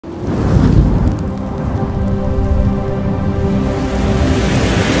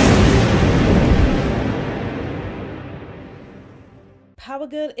Power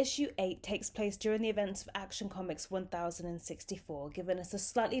Girl issue 8 takes place during the events of Action Comics 1064, giving us a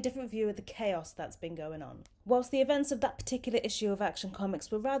slightly different view of the chaos that's been going on. Whilst the events of that particular issue of Action Comics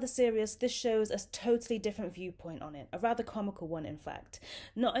were rather serious, this shows a totally different viewpoint on it, a rather comical one in fact.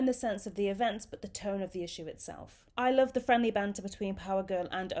 Not in the sense of the events, but the tone of the issue itself. I love the friendly banter between Power Girl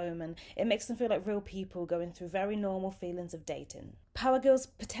and Omen. It makes them feel like real people going through very normal feelings of dating. Power Girl's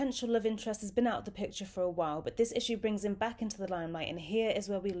potential love interest has been out of the picture for a while, but this issue brings him back into the limelight, and here is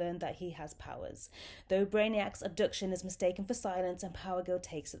where we learn that he has powers. Though Brainiac's abduction is mistaken for silence and Power Girl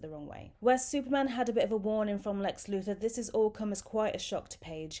takes it the wrong way. Where Superman had a bit of a warning from Lex Luthor, this has all come as quite a shock to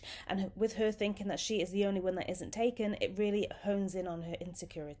Paige, and with her thinking that she is the only one that isn't taken, it really hones in on her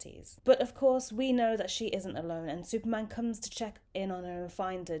insecurities. But of course, we know that she isn't alone, and Superman comes to check in on her and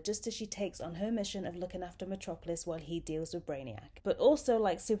find her just as she takes on her mission of looking after Metropolis while he deals with Brainiac. But also,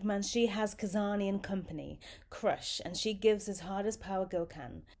 like Superman, she has Kazani and company, Crush, and she gives as hard as Power Girl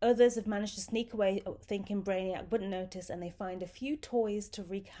can. Others have managed to sneak away thinking Brainiac wouldn't notice, and they find a few toys to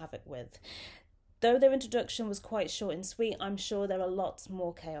wreak havoc with. Though their introduction was quite short and sweet, I'm sure there are lots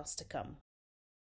more chaos to come.